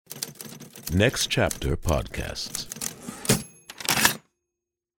Next Chapter Podcasts.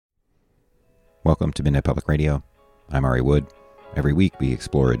 Welcome to Midnight Public Radio. I'm Ari Wood. Every week we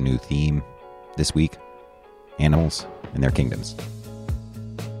explore a new theme. This week, animals and their kingdoms.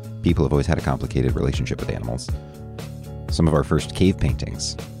 People have always had a complicated relationship with animals. Some of our first cave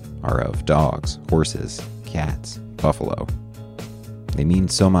paintings are of dogs, horses, cats, buffalo. They mean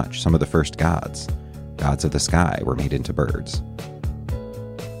so much. Some of the first gods of the sky, were made into birds.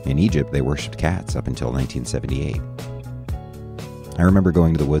 In Egypt, they worshipped cats up until 1978. I remember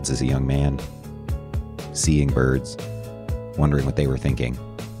going to the woods as a young man, seeing birds, wondering what they were thinking.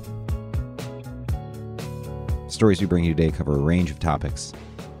 Stories we bring you today cover a range of topics.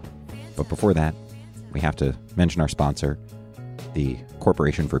 But before that, we have to mention our sponsor, the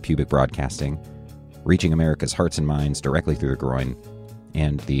Corporation for Pubic Broadcasting, reaching America's hearts and minds directly through the groin,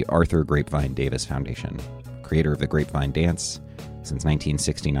 and the Arthur Grapevine Davis Foundation, creator of the Grapevine Dance since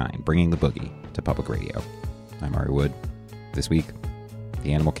 1969, bringing the boogie to public radio. I'm Ari Wood. This week,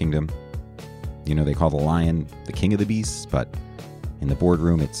 the animal kingdom. You know, they call the lion the king of the beasts, but in the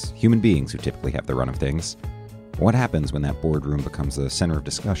boardroom, it's human beings who typically have the run of things. What happens when that boardroom becomes the center of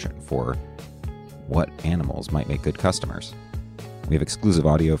discussion for what animals might make good customers? We have exclusive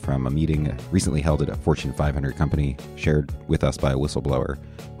audio from a meeting recently held at a Fortune 500 company, shared with us by a whistleblower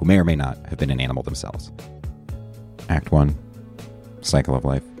who may or may not have been an animal themselves. Act 1, Cycle of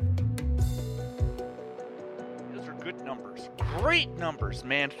Life. Those are good numbers. Great numbers,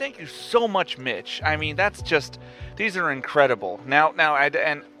 man. Thank you so much, Mitch. I mean, these are incredible. Now,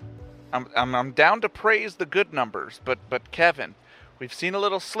 I'm down to praise the good numbers, but Kevin, we've seen a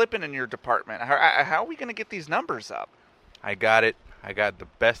little slipping in your department. How are we going to get these numbers up? I got it. I got the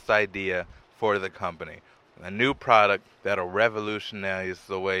best idea for the company. A new product that'll revolutionize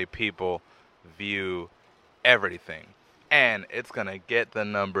the way people view everything. And it's going to get the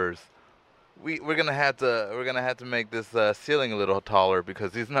numbers. We're gonna have to make this ceiling a little taller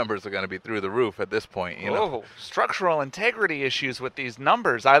because these numbers are going to be through the roof at this point, you know. Oh, structural integrity issues with these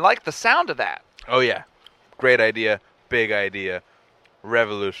numbers. I like the sound of that. Oh yeah. Great idea, big idea,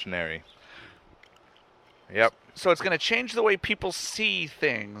 revolutionary. Yep. So it's going to change the way people see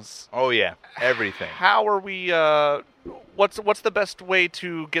things. Oh yeah, everything. How are we what's the best way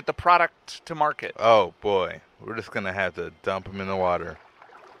to get the product to market? Oh boy, we're just going to have to dump them in the water.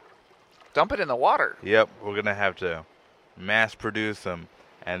 Dump it in the water? Yep, we're going to have to mass produce them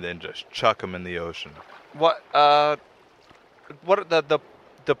and then just chuck them in the ocean. What are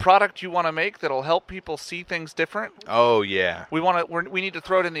the product you want to make that'll help people see things different? Oh yeah. We need to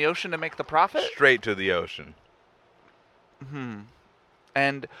throw it in the ocean to make the profit? Straight to the ocean.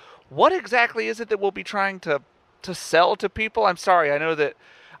 And what exactly is it that we'll be trying to sell to people? I'm sorry, I know that.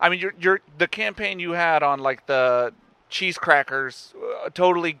 I mean, the campaign you had on like the cheese crackers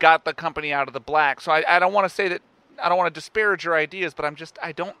totally got the company out of the black. So I don't want to say that. I don't want to disparage your ideas, but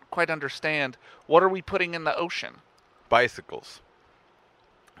I don't quite understand. What are we putting in the ocean? Bicycles.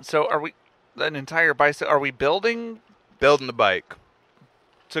 So are we an entire bicycle? Are we building the bike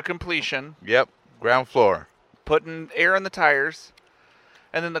to completion? Yep, ground floor. Putting air in the tires,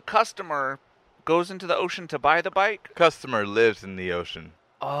 and then the customer goes into the ocean to buy the bike? Customer lives in the ocean.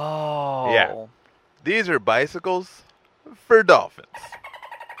 Oh. Yeah. These are bicycles for dolphins.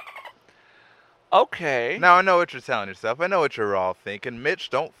 Okay. Now, I know what you're telling yourself. I know what you're all thinking. Mitch,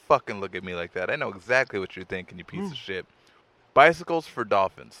 don't fucking look at me like that. I know exactly what you're thinking, you piece of shit. Bicycles for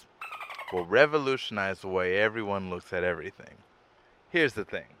dolphins will revolutionize the way everyone looks at everything. Here's the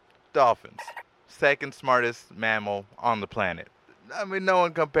thing. Dolphins. Second smartest mammal on the planet. I mean, no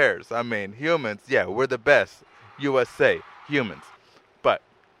one compares. I mean, humans, yeah, we're the best. USA, humans. But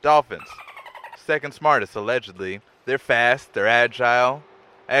dolphins, second smartest, allegedly. They're fast, they're agile,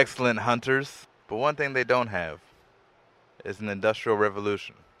 excellent hunters. But one thing they don't have is an industrial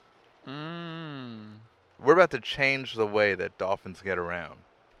revolution. We're about to change the way that dolphins get around.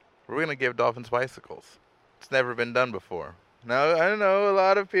 We're going to give dolphins bicycles. It's never been done before. Now, I know a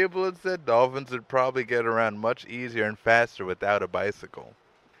lot of people have said dolphins would probably get around much easier and faster without a bicycle.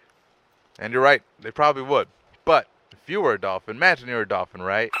 And you're right, they probably would. But if you were a dolphin, imagine you're a dolphin,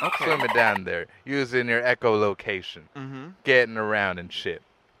 right? Okay. Swimming down there, using your echolocation, getting around and shit.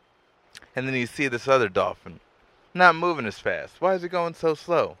 And then you see this other dolphin, not moving as fast. Why is he going so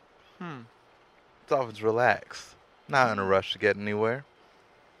slow? Dolphins relax, not in a rush to get anywhere.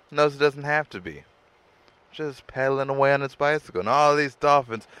 Knows it doesn't have to be. Just pedaling away on its bicycle. And all these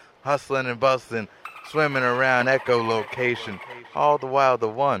dolphins hustling and bustling, swimming around echolocation. All the while the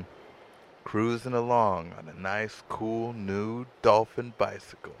one cruising along on a nice, cool, new dolphin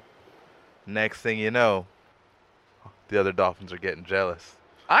bicycle. Next thing you know, the other dolphins are getting jealous.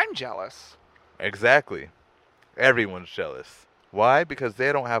 I'm jealous. Exactly. Everyone's jealous. Why? Because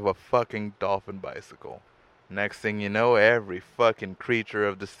they don't have a fucking dolphin bicycle. Next thing you know, every fucking creature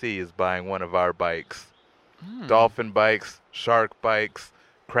of the sea is buying one of our bikes. Dolphin bikes, shark bikes,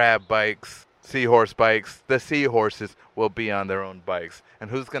 crab bikes, seahorse bikes. The seahorses will be on their own bikes. And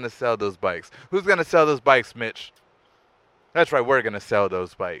who's going to sell those bikes? Who's going to sell those bikes, Mitch? That's right, we're going to sell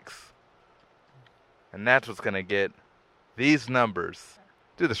those bikes. And that's what's going to get these numbers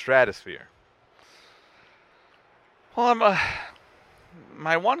to the stratosphere. Well,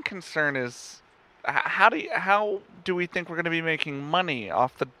 my one concern is how do we think we're going to be making money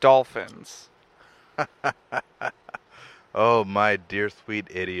off the dolphins? Oh, my dear sweet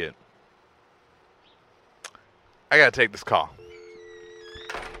idiot. I gotta take this call.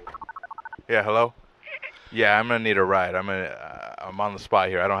 Yeah, hello? Yeah, I'm gonna need a ride. I'm on the spot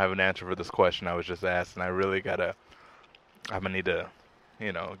here. I don't have an answer for this question I was just asked, and I'm gonna need to,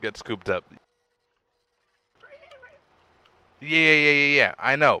 get scooped up. Yeah,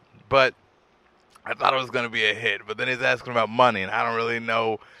 I know, but I thought it was gonna be a hit, but then he's asking about money, and I don't really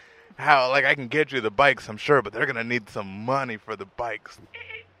know how, I can get you the bikes, I'm sure, but they're gonna need some money for the bikes.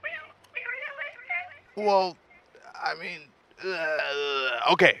 Well, I mean,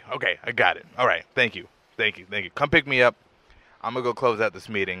 okay, I got it. All right, thank you. Come pick me up. I'm gonna go close out this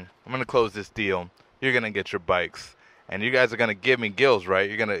meeting. I'm gonna close this deal. You're gonna get your bikes, and you guys are gonna give me gills, right?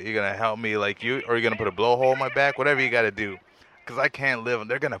 You're gonna help me or you're gonna put a blowhole in my back, whatever you gotta do, because I can't live.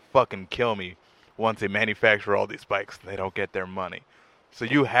 They're gonna fucking kill me once they manufacture all these bikes and they don't get their money. So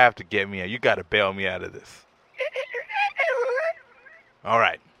you have to get me out. You gotta bail me out of this. All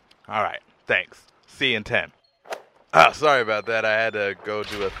right. Thanks. See you in 10. Oh, sorry about that. I had to go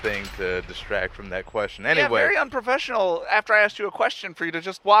do a thing to distract from that question. Anyway. Yeah, very unprofessional after I asked you a question for you to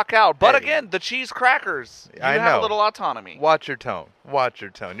just walk out. But Hey. again, the cheese crackers. You I have know. a little autonomy. Watch your tone.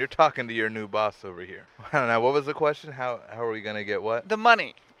 You're talking to your new boss over here. I don't know. What was the question? How are we going to get what? The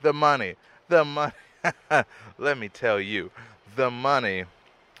money. The money. Let me tell you. The money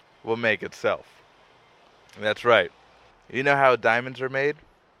will make itself. That's right. You know how diamonds are made?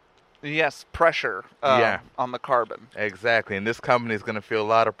 Yes, pressure Yeah. on the carbon. Exactly. And this company is going to feel a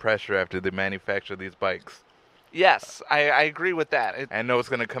lot of pressure after they manufacture these bikes. Yes, I agree with that. And know what's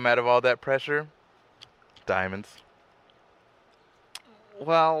going to come out of all that pressure? Diamonds.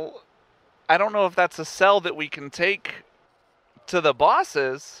 Well, I don't know if that's a sell that we can take to the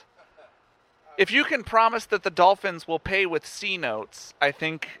bosses. If you can promise that the dolphins will pay with C notes, I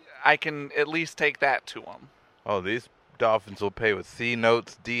think I can at least take that to them. Oh, these dolphins will pay with C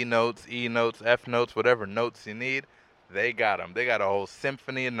notes, D notes, E notes, F notes, whatever notes you need. They got them. They got a whole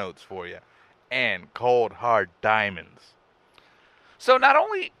symphony of notes for you. And cold, hard diamonds. So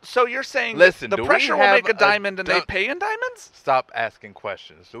you're saying Listen, the do we pressure will have make a diamond and they don't- pay in diamonds? Stop asking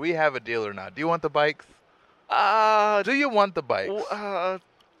questions. Do we have a deal or not? Do you want the bikes? Do you want the bikes?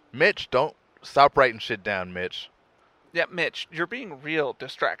 Mitch, don't stop writing shit down, Mitch. Yeah, Mitch, you're being real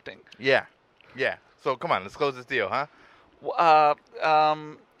distracting. Yeah. So come on, let's close this deal, huh?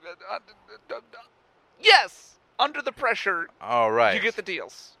 Yes! Under the pressure, All right. you get the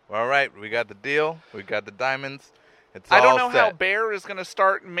deals. All right, we got the deal. We got the diamonds. It's I all don't know how set. Bear is going to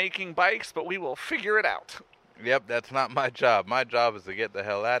start making bikes, but we will figure it out. Yep, that's not my job. My job is to get the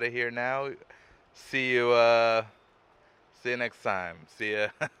hell out of here now. See you next time. See ya.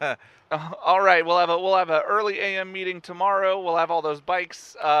 All right, we'll have a early AM meeting tomorrow. We'll have all those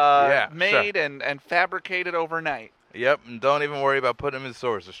bikes made and fabricated overnight. Yep, and don't even worry about putting them in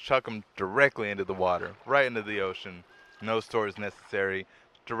stores. Just chuck them directly into the water, right into the ocean. No stores necessary.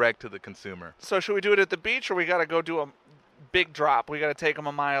 Direct to the consumer. So should we do it at the beach, or we got to go do a big drop? We got to take them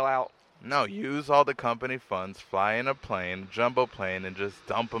a mile out. No, use all the company funds, fly in a plane, jumbo plane, and just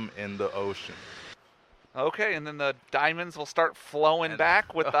dump them in the ocean. Okay, and then the diamonds will start flowing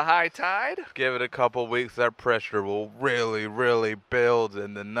back with the high tide? Give it a couple weeks, that pressure will really, really build,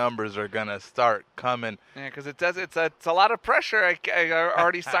 and the numbers are going to start coming. Yeah, because it's a lot of pressure. I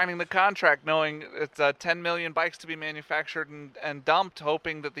already signing the contract knowing it's 10 million bikes to be manufactured and dumped,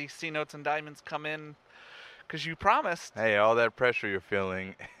 hoping that these C notes and diamonds come in because you promised. Hey, all that pressure you're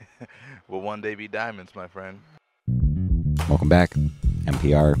feeling will one day be diamonds, my friend. Welcome back.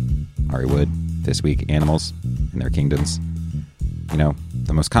 NPR, Ari Wood. This week, animals and their kingdoms. You know,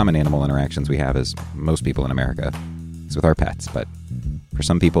 the most common animal interactions we have as most people in America is with our pets, but for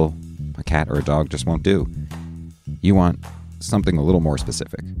some people, a cat or a dog just won't do. You want something a little more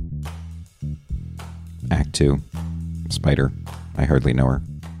specific. Act 2, Spider. I hardly know her.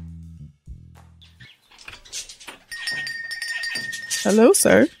 Hello,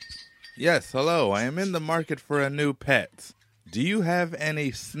 sir. Yes, hello. I am in the market for a new pet. Do you have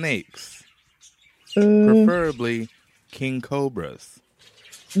any snakes? Preferably king cobras.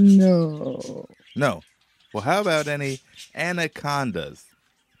 No. No. Well, how about any anacondas?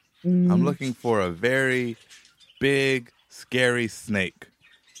 I'm looking for a very big, scary snake.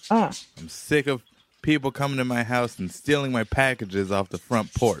 Ah. I'm sick of people coming to my house and stealing my packages off the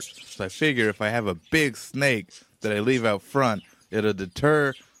front porch. So I figure if I have a big snake that I leave out front, it'll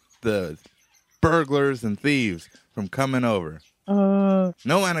deter the burglars and thieves from coming over. No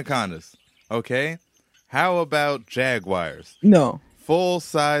anacondas, okay? How about jaguars? No.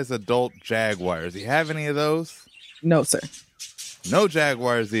 Full-size adult jaguars. You have any of those? No, sir. No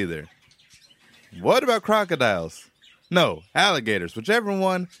jaguars either. What about crocodiles? No, alligators. Whichever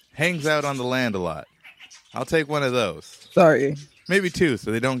one hangs out on the land a lot. I'll take one of those. Sorry. Maybe two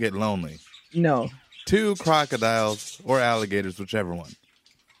so they don't get lonely. No. 2 crocodiles or alligators, whichever one.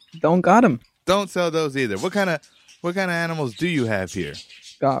 Don't got 'em. Don't sell those either. What kind of animals do you have here?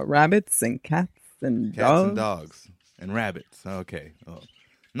 Got rabbits and cats and Cats dogs. and dogs and rabbits. Okay. Oh.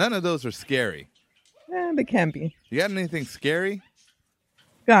 None of those are scary. They can be. You got anything scary?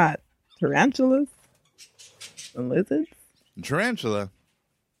 Got tarantulas and lizards. Tarantula.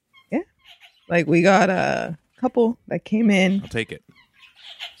 Yeah. Like we got a couple that came in. I'll take it.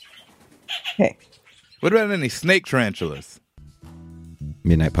 Okay. What about any snake tarantulas?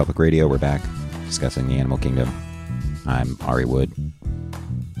 Midnight Public Radio, we're back discussing the animal kingdom. I'm Ari Wood.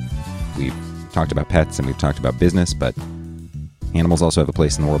 We've talked about pets and we've talked about business, but animals also have a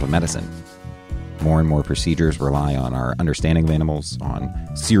place in the world of medicine. More and more procedures rely on our understanding of animals, on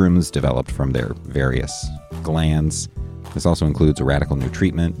serums developed from their various glands. This also includes radical new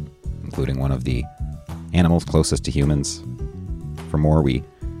treatment, including one of the animals closest to humans. For more, we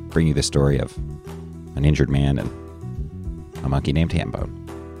bring you the story of an injured man and a monkey named Hambone.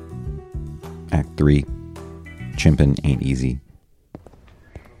 Act 3, Chimpin' Ain't Easy.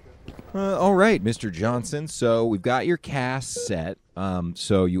 All right, Mr. Johnson. So we've got your cast set.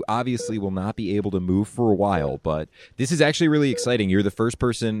 So you obviously will not be able to move for a while, but this is actually really exciting. You're the first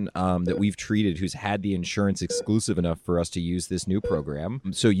person that we've treated who's had the insurance exclusive enough for us to use this new program.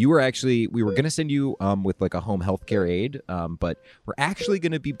 So we were going to send you with like a home health care aide, but we're actually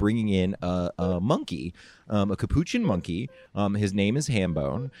going to be bringing in a monkey, a capuchin monkey. His name is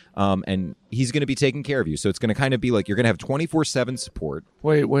Hambone, and he's going to be taking care of you. So it's going to kind of be like you're going to have 24/7 support.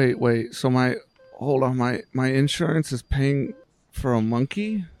 Wait. So my insurance is paying for a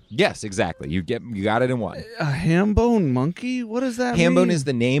monkey? Yes, exactly. You got it in one. A Hambone monkey? What does that mean? Hambone is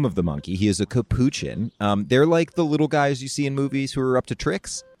the name of the monkey. He is a capuchin. They're like the little guys you see in movies who are up to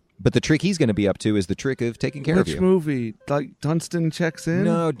tricks. But the trick he's going to be up to is the trick of taking care of you. Which movie? Like Dunstan Checks In?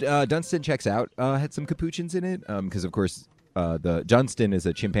 No, Dunstan Checks Out had some capuchins in it. Because, of course, the Dunstan is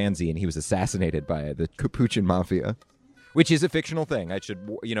a chimpanzee and he was assassinated by the capuchin mafia. Which is a fictional thing.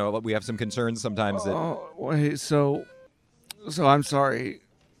 We have some concerns sometimes that... Oh, wait, so I'm sorry.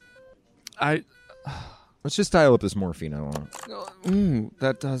 Let's just dial up this morphine I want.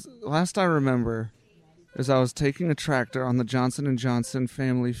 That does. Last I remember is I was taking a tractor on the Johnson & Johnson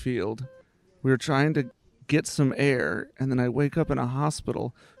family field. We were trying to get some air, and then I wake up in a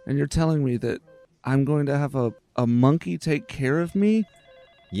hospital, and you're telling me that I'm going to have a monkey take care of me?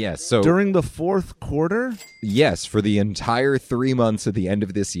 Yes, so... During the fourth quarter? Yes, for the entire 3 months at the end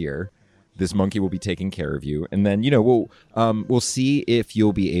of this year. This monkey will be taking care of you, and then we'll see if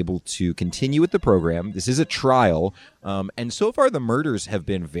you'll be able to continue with the program. This is a trial, and so far the murders have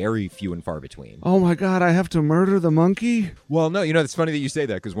been very few and far between. Oh my God! I have to murder the monkey? Well, no, it's funny that you say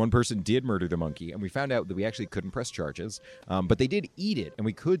that because one person did murder the monkey, and we found out that we actually couldn't press charges, but they did eat it, and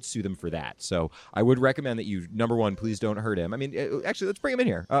we could sue them for that. So I would recommend that you, number one, please don't hurt him. I mean, actually, let's bring him in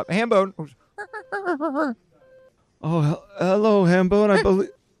here. Hambone. Oh, hello, Hambone.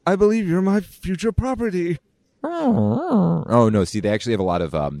 I believe you're my future property. Oh, no. See, they actually have a lot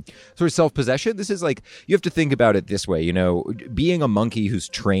of sort of self-possession. This is like, you have to think about it this way. Being a monkey who's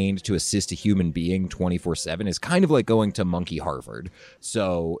trained to assist a human being 24/7 is kind of like going to Monkey Harvard.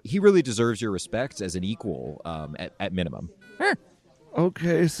 So he really deserves your respect as an equal at minimum.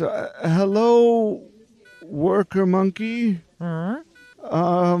 Okay, so hello, worker monkey.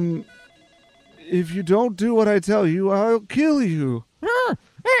 If you don't do what I tell you, I'll kill you.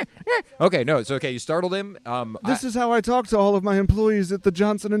 Okay, no, it's okay. You startled him. This is how I talk to all of my employees at the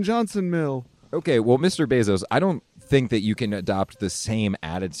Johnson & Johnson mill. Okay, well, Mr. Bezos, I don't think that you can adopt the same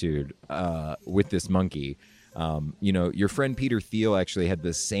attitude with this monkey. Your friend Peter Thiel actually had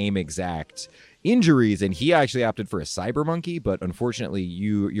the same exact injuries, and he actually opted for a cyber monkey, but unfortunately,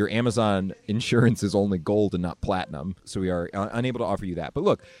 your Amazon insurance is only gold and not platinum, so we are unable to offer you that. But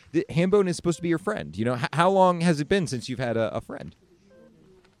look, Hambone is supposed to be your friend. How long has it been since you've had a friend?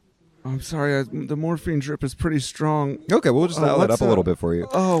 I'm sorry, the morphine drip is pretty strong. Okay, we'll just dial that up a little bit for you.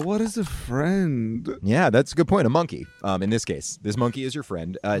 Oh, what is a friend? Yeah, that's a good point. A monkey. In this case, this monkey is your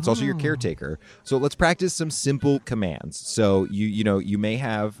friend. It's also your caretaker. So let's practice some simple commands. So you may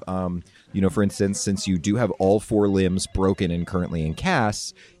have, for instance, since you do have all 4 limbs broken and currently in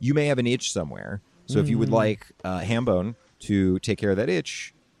casts, you may have an itch somewhere. So if you would like Hambone to take care of that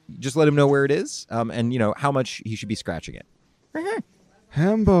itch, just let him know where it is, and how much he should be scratching it.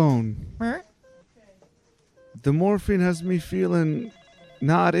 Hambone. The morphine has me feeling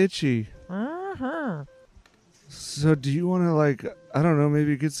not itchy. So do you want to, I don't know,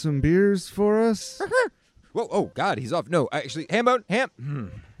 maybe get some beers for us? Whoa, oh, God, he's off. No, actually, Hambone,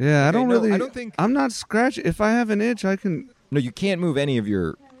 Yeah, Okay, I I don't think... I'm not scratching. If I have an itch, I can... No, you can't move any of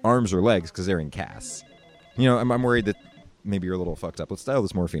your arms or legs because they're in casts. I'm worried that maybe you're a little fucked up. Let's dial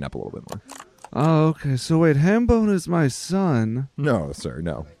this morphine up a little bit more. Oh, okay. So wait, Hambone is my son. No, sir,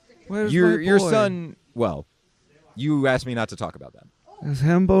 no. Where's Your my boy? son, well, you asked me not to talk about that. Is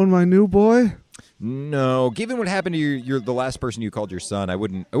Hambone my new boy? No, given what happened to the last person you called your son, I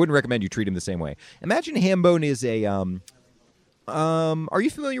wouldn't recommend you treat him the same way. Imagine Hambone is a are you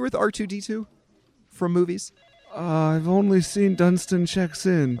familiar with R2-D2 from movies? I've only seen Dunstan Checks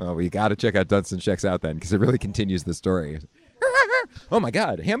In. Oh, well, you got to check out Dunstan Checks Out then, because it really continues the story. Oh my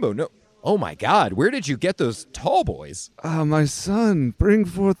God, Hambone, no. Oh my God, where did you get those tall boys? My son, bring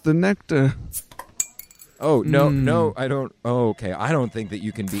forth the nectar. Oh, no, I don't. Oh, okay, I don't think that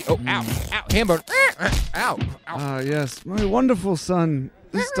you can be. Oh, ow, Hambone. Ow. Yes, my wonderful son.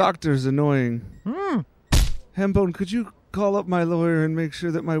 This doctor's annoying. Hambone, could you call up my lawyer and make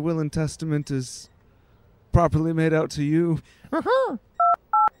sure that my will and testament is properly made out to you?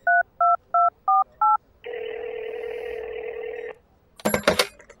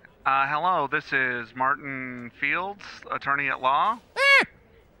 Hello, this is Martin Fields, attorney at law.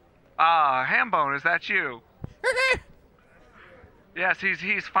 Hambone, is that you? Yes,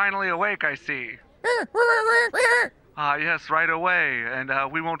 he's finally awake, I see. Yes, right away. And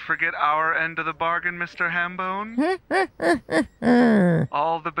we won't forget our end of the bargain, Mr. Hambone.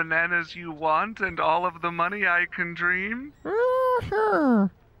 All the bananas you want and all of the money I can dream.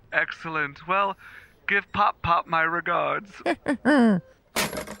 Excellent. Well, give Pop my regards.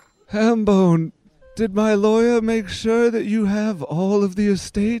 Hambone, did my lawyer make sure that you have all of the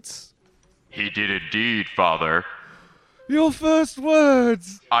estates? He did indeed, Father. Your first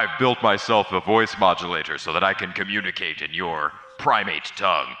words! I've built myself a voice modulator so that I can communicate in your primate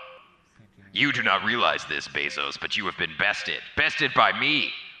tongue. You do not realize this, Bezos, but you have been bested. Bested by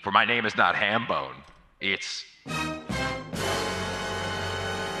me, for my name is not Hambone. It's...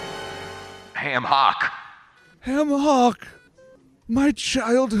 Ham Hock. Ham Hock, my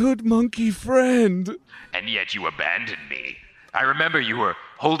childhood monkey friend. And yet you abandoned me. I remember you were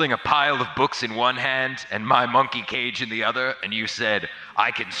holding a pile of books in one hand and my monkey cage in the other, and you said,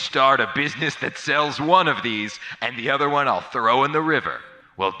 I can start a business that sells one of these, and the other one I'll throw in the river.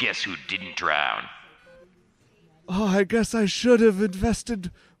 Well, guess who didn't drown? Oh, I guess I should have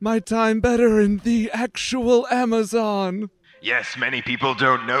invested my time better in the actual Amazon. Yes, many people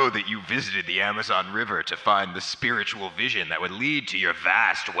don't know that you visited the Amazon River to find the spiritual vision that would lead to your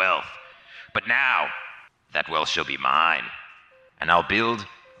vast wealth. But now, that wealth shall be mine, and I'll build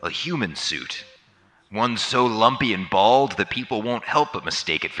a human suit. One so lumpy and bald that people won't help but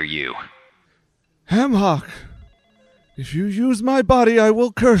mistake it for you. Ham Hock, if you use my body, I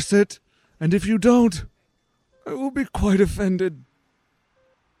will curse it, and if you don't, I will be quite offended.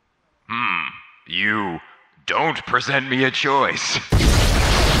 You don't present me a choice.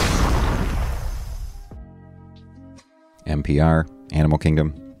 NPR, Animal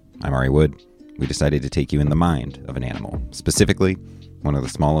Kingdom. I'm Ari Wood. We decided to take you in the mind of an animal, specifically one of the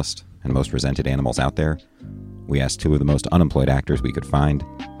smallest and most resented animals out there. We asked 2 of the most unemployed actors we could find,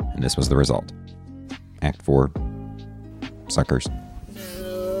 and this was the result. Act 4, Suckers.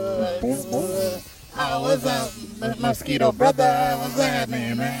 How was that mosquito brother? What's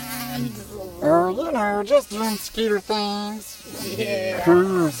happening, man? Just doing mosquito things. Yeah.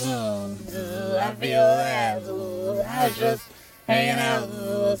 Cruising. I feel that. I was just hanging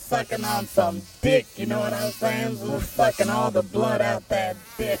out, sucking on some dick, you know what I'm saying? Sucking all the blood out that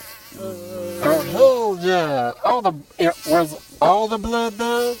dick. Oh, hell yeah. It was all the blood,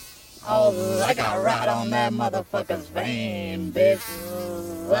 though? I got right on that motherfucker's vein, bitch.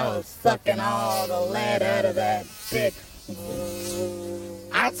 I was sucking all the lead out of that dick.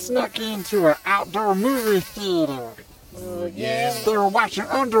 I snuck into an outdoor movie theater. Yeah. They were watching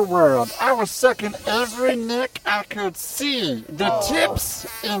Underworld. I was sucking every nick I could see. The tips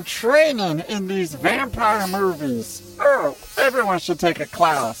and training in these vampire movies. Oh, everyone should take a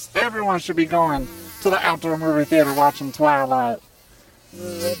class. Everyone should be going to the outdoor movie theater watching Twilight.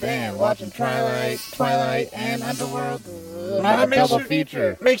 Damn, watching Twilight, and Underworld. Now,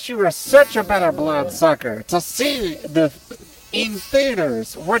 makes you such a better blood sucker to see in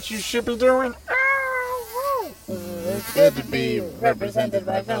theaters what you should be doing. It's good to be represented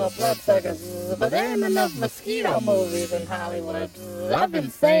by fellow bloodsuckers, but there ain't enough mosquito movies in Hollywood. I've been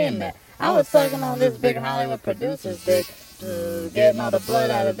saying that. I was sucking on this big Hollywood producer's dick, getting all the blood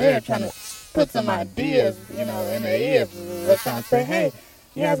out of there, trying to put some ideas, in their ear. They're trying to say, hey,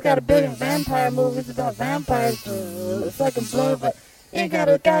 you guys got a billion vampire movies about vampires sucking blood, but ain't got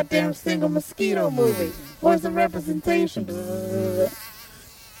a goddamn single mosquito movie. Where's the representation?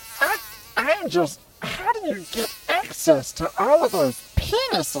 I'm just... How do you get access to all of those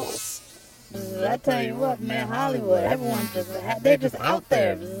penises? I tell you what, man, Hollywood, everyone's they're just out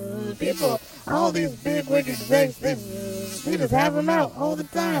there. People, all these big wig execs, they just have them out all the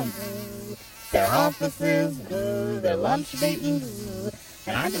time. Their offices, their lunch meetings,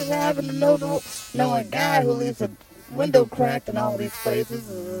 and I just happen to know a guy who leaves a window cracked in all these places,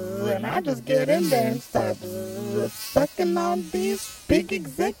 and I just get in there and start sucking on these big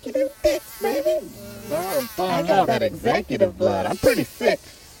executive dicks, baby. I got that executive blood. I'm pretty sick.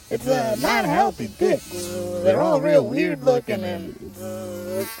 It's a not healthy dick. They're all real weird looking and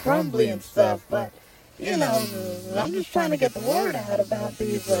crumbly and stuff, but, I'm just trying to get the word out about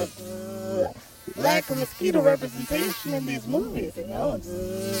these lack of mosquito representation in these movies,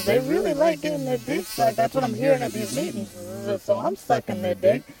 They really like getting their dicks sucked. That's what I'm hearing at these meetings. So I'm sucking their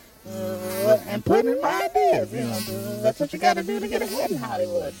dick and putting in my ideas, That's what you gotta do to get ahead in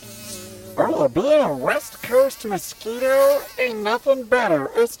Hollywood. Oh, being a West Coast mosquito ain't nothing better.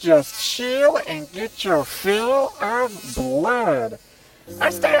 It's just chill and get your fill of blood. I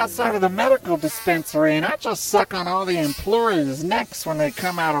stay outside of the medical dispensary and I just suck on all the employees' necks when they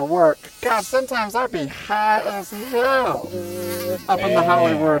come out of work. God, sometimes I be high as hell up in the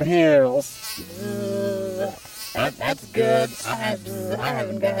Hollywood Hills. That's good. I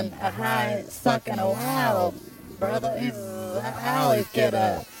haven't gotten a high suck in a while, brother. I always get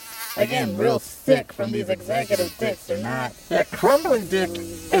again, real sick from these executive dicks. They're not... That crumbly dick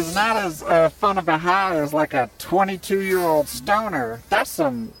is not as fun of a high as like a 22-year-old stoner. That's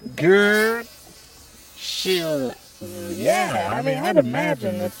some good shit. Yeah, I mean, I'd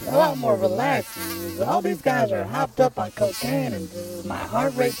imagine it's a lot more relaxed. All these guys are hopped up on cocaine and my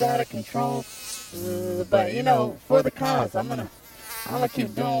heart rate's out of control. But, for the cause, I'm gonna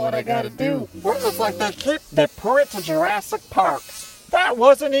keep doing what I gotta do. Well, it's like they point to Jurassic Park. That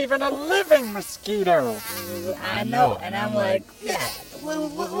wasn't even a living mosquito. I know, and I'm like, yeah,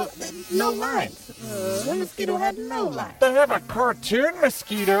 no lines. The mosquito had no lines. They have a cartoon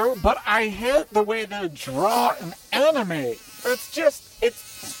mosquito, but I hate the way they draw and animate. It's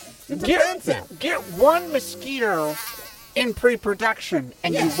offensive. Get one mosquito in pre-production,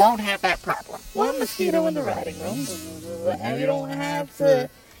 and you won't have that problem. One mosquito in the writing room, and you don't have to,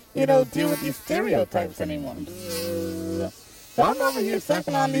 deal with these stereotypes anymore. So I'm over here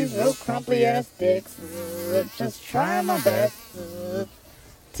sucking on these real crumply-ass dicks, just trying my best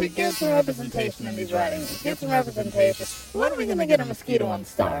to get some representation in these writings. Get some representation. When are we going to get a mosquito on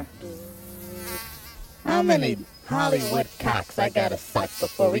Star? How many Hollywood cocks I gotta suck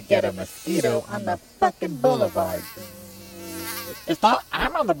before we get a mosquito on the fucking boulevard?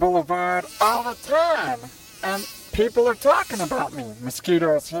 I'm on the boulevard all the time, and people are talking about me.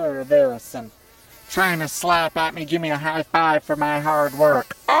 Mosquitoes here, this, and trying to slap at me, give me a high five for my hard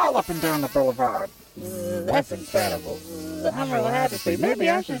work, all up and down the boulevard. That's incredible. I'm real happy for you. Maybe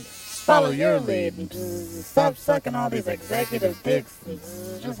I should follow your lead and stop sucking all these executive dicks and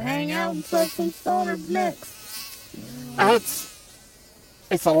just hang out and suck some stoner necks.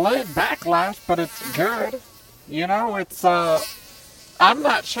 It's a laid back life, but it's good. I'm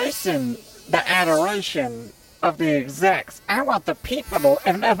not chasing the adoration of the execs. I want the people,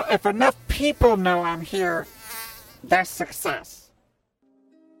 and if enough people know I'm here, that's success.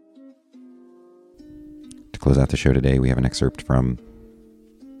 To close out the show today, we have an excerpt from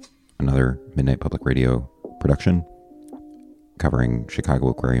another Midnight Public Radio production covering Chicago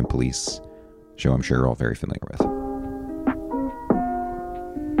Aquarium Police, a show I'm sure you're all very familiar with.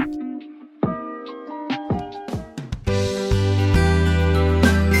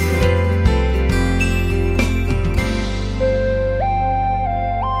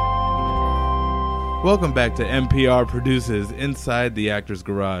 Welcome back to NPR Produces Inside the Actor's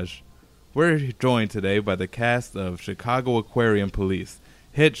Garage. We're joined today by the cast of Chicago Aquarium Police,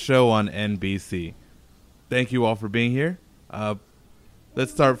 hit show on NBC. Thank you all for being here.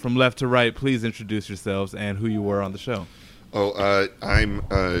 Let's start from left to right. Please introduce yourselves and who you were on the show. I'm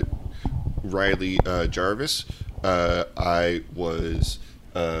Riley Jarvis. I was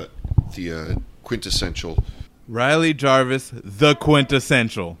the quintessential. Riley Jarvis, the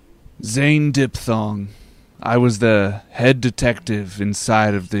quintessential. Zane Diphthong. I was the head detective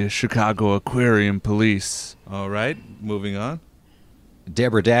inside of the Chicago Aquarium Police. All right, moving on.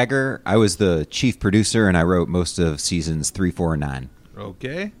 Deborah Dagger. I was the chief producer, and I wrote most of seasons 3, 4, and 9.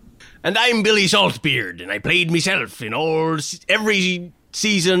 Okay. And I'm Billy Saltbeard, and I played myself in every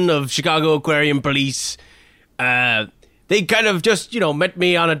season of Chicago Aquarium Police. They kind of just, met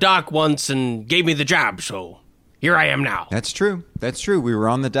me on a dock once and gave me the job, so here I am now. That's true. We were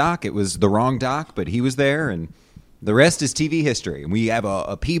on the dock. It was the wrong dock, but he was there, and the rest is TV history. And we have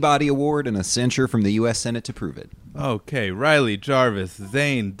a Peabody Award and a censure from the U.S. Senate to prove it. Okay, Riley Jarvis,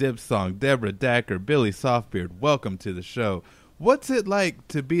 Zane Diphthong, Deborah Dagger, Billy Softbeard, welcome to the show. What's it like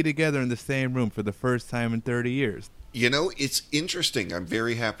to be together in the same room for the first time in 30 years? It's interesting. I'm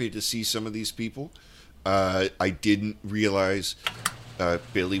very happy to see some of these people. I didn't realize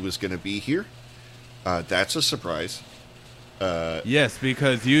Billy was going to be here. That's a surprise. Yes,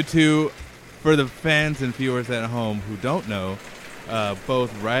 because you two, for the fans and viewers at home who don't know,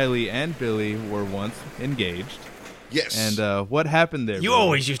 both Riley and Billy were once engaged. Yes. And what happened there? You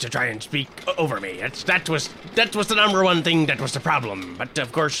always used to try and speak over me. That was the number one thing that was the problem. But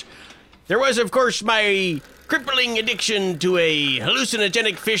of course, there was my crippling addiction to a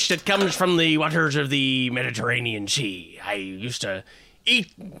hallucinogenic fish that comes from the waters of the Mediterranean Sea. I used to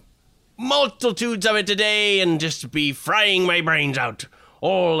eat multitudes of it a day and just be frying my brains out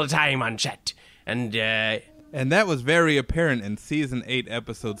all the time on set. And that was very apparent in season 8,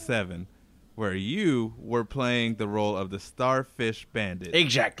 episode 7, where you were playing the role of the Starfish Bandit.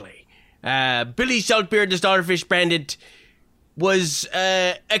 Exactly. Billy Saltbeard, the Starfish Bandit, was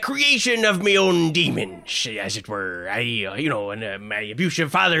a creation of my own demons, as it were. My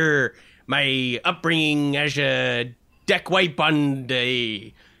abusive father, my upbringing as a deck wipe on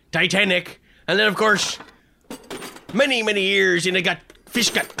the Titanic, and then, of course, many, many years in a fish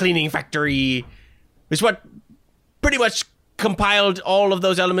gut cleaning factory is what pretty much compiled all of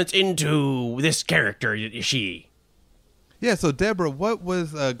those elements into this character, she. Yeah, so Deborah, what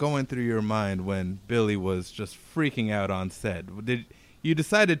was going through your mind when Billy was just freaking out on set? You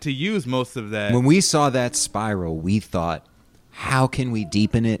decided to use most of that? When we saw that spiral, we thought, how can we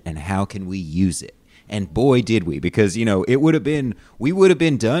deepen it and how can we use it? And boy, did we, because, we would have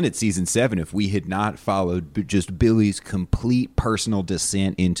been done at season 7 if we had not followed just Billy's complete personal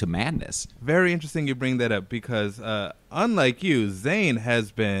descent into madness. Very interesting you bring that up because, unlike you, Zane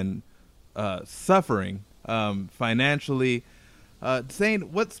has been suffering financially.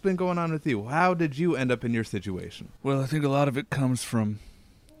 Zane, what's been going on with you? How did you end up in your situation? Well, I think a lot of it comes from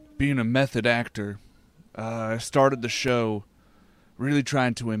being a method actor. I started the show really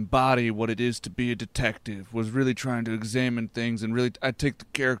trying to embody what it is to be a detective, was really trying to examine things, and really I'd take the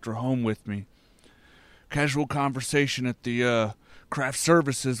character home with me. Casual conversation at the craft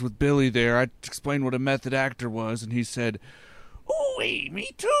services with Billy there, I explained what a method actor was, and he said, "Oh, hey,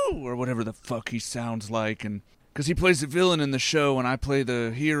 me too," or whatever the fuck he sounds like, and because he plays the villain in the show and I play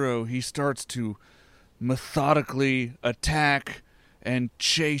the hero, he starts to methodically attack and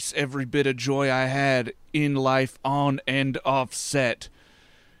chase every bit of joy I had in life on and off set.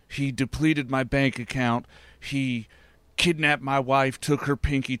 He depleted my bank account. He kidnapped my wife, took her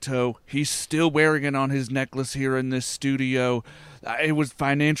pinky toe. He's still wearing it on his necklace here in this studio. It was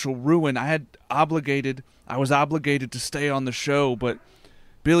financial ruin. I was obligated to stay on the show, but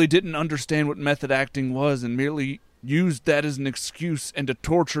Billy didn't understand what method acting was and merely used that as an excuse and a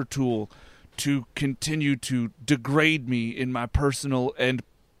torture tool to continue to degrade me in my personal and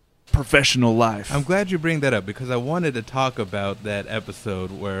professional life. I'm glad you bring that up because I wanted to talk about that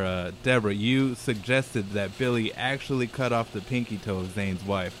episode where, Deborah, you suggested that Billy actually cut off the pinky toe of Zane's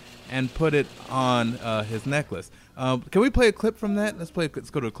wife and put it on his necklace. Can we play a clip from that? Let's go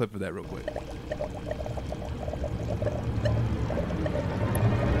to a clip of that real quick.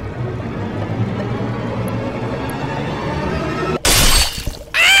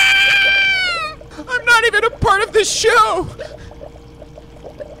 I'm not even a part of this show!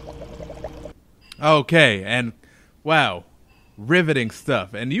 Okay, and wow, riveting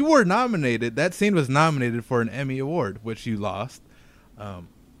stuff. And you were nominated, that scene was nominated for an Emmy Award, which you lost.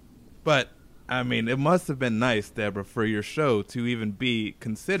 But I mean, it must have been nice, Deborah, for your show to even be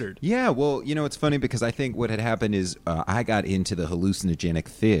considered. Yeah, well, it's funny because I think what had happened is I got into the hallucinogenic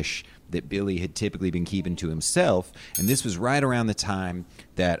fish that Billy had typically been keeping to himself, and this was right around the time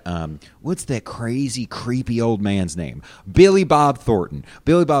that, what's that crazy, creepy old man's name? Billy Bob Thornton.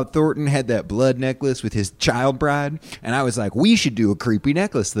 Billy Bob Thornton had that blood necklace with his child bride, and I was like, we should do a creepy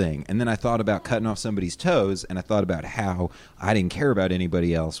necklace thing. And then I thought about cutting off somebody's toes, and I thought about how I didn't care about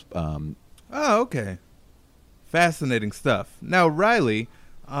anybody else. Oh, okay. Fascinating stuff. Now, Riley,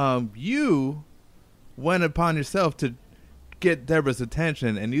 you went upon yourself to get Deborah's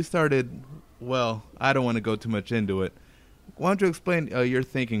attention, and you started, well, I don't want to go too much into it. Why don't you explain your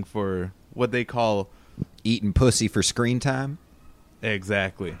thinking for what they call eating pussy for screen time?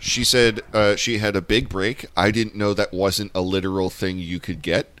 Exactly. She said she had a big break. I didn't know that wasn't a literal thing you could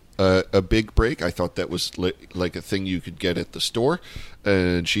get. A big break. I thought that was like a thing you could get at the store.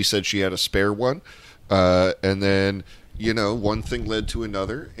 And she said she had a spare one. And then, one thing led to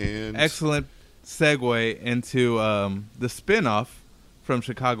another. And excellent segue into the spin-off from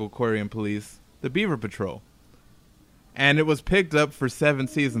Chicago Aquarium Police, The Beaver Patrol. And it was picked up for 7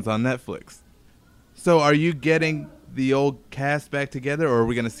 seasons on Netflix. So are you getting the old cast back together, or are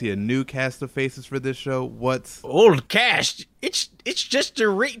we going to see a new cast of faces for this show? What's old cast? It's just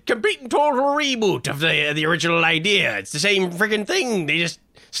a complete and total reboot of the original idea. It's the same friggin' thing. They just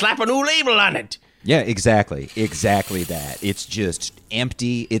slap a new label on it. Yeah, exactly that. It's just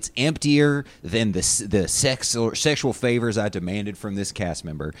empty. It's emptier than the sexual favors I demanded from this cast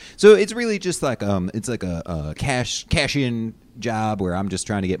member. So it's really just like it's like a cash in job where I'm just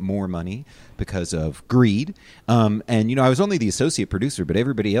trying to get more money because of greed. And I was only the associate producer, but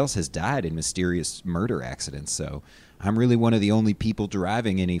everybody else has died in mysterious murder accidents. So I'm really one of the only people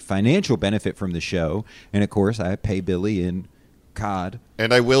deriving any financial benefit from the show. And of course, I pay Billy in COD.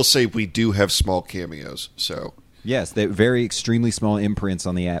 And I will say we do have small cameos, so yes, they're very extremely small imprints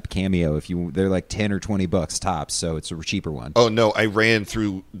on the app Cameo. They're like $10 or $20 tops, so it's a cheaper one. Oh no, I ran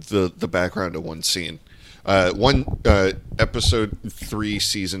through the background of one scene. Episode 3,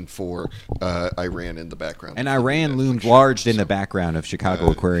 season 4, I ran in the background. And I loomed large in the background of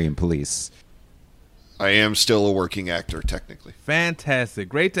Chicago Aquarium Police. I am still a working actor, technically. Fantastic.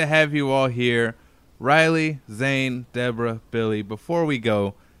 Great to have you all here. Riley, Zane, Deborah, Billy, before we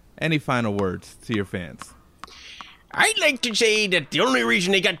go, any final words to your fans? I'd like to say that the only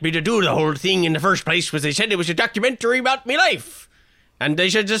reason they got me to do the whole thing in the first place was they said it was a documentary about me life. And they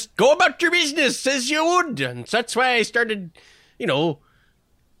should just go about your business as you would. And that's why I started,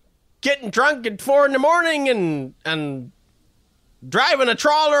 getting drunk at 4 a.m. and driving a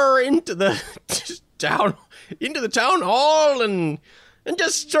trawler into the town hall and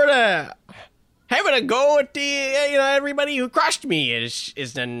just sort of having a go at the everybody who crossed me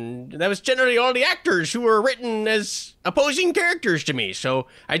and that was generally all the actors who were written as opposing characters to me. So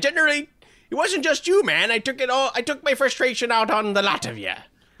it wasn't just you, man. I took my frustration out on the lot of you.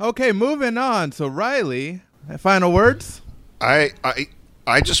 Okay, moving on. So Riley, final words? I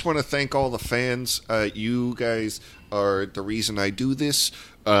just want to thank all the fans. You guys are the reason I do this.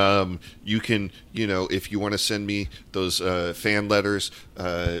 You can, if you want to send me those fan letters,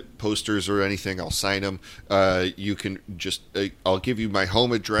 posters or anything, I'll sign them. You can just, I'll give you my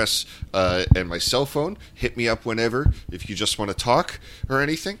home address and my cell phone. Hit me up whenever if you just want to talk or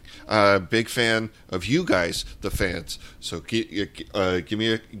anything. Big fan of you guys, the fans. So give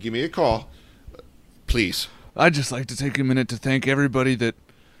me a call, please. I'd just like to take a minute to thank everybody that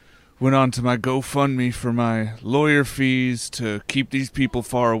went on to my GoFundMe for my lawyer fees, to keep these people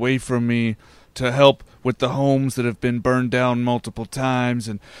far away from me, to help with the homes that have been burned down multiple times,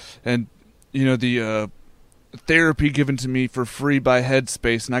 and the therapy given to me for free by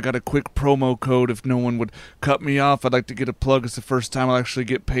Headspace. And I got a quick promo code if no one would cut me off. I'd like to get a plug. It's the first time I'll actually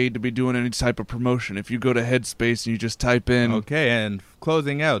get paid to be doing any type of promotion. If you go to Headspace and you just type in... Okay, and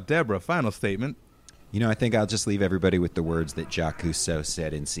closing out, Deborah, final statement. I think I'll just leave everybody with the words that Jacques Cousteau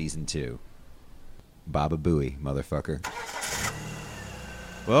said in season 2. Baba Booey, motherfucker.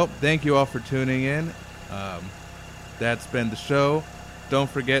 Well, thank you all for tuning in. That's been the show. Don't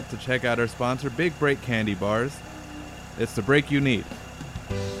forget to check out our sponsor, Big Break Candy Bars. It's the break you need.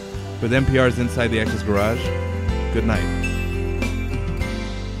 With NPR's Inside the Actors Garage, good night.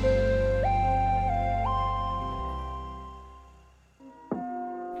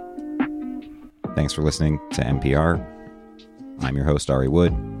 Thanks for listening to NPR. I'm your host, Ari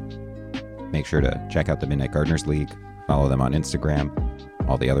Wood. Make sure to check out the Midnight Gardeners League. Follow them on Instagram,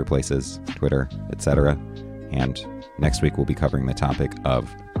 all the other places, Twitter, etc. And next week we'll be covering the topic of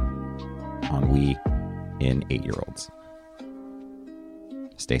ennui in 8-year-olds.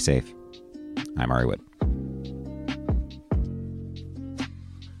 Stay safe. I'm Ari Wood.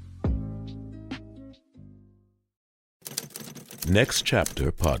 Next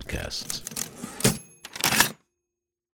Chapter Podcasts.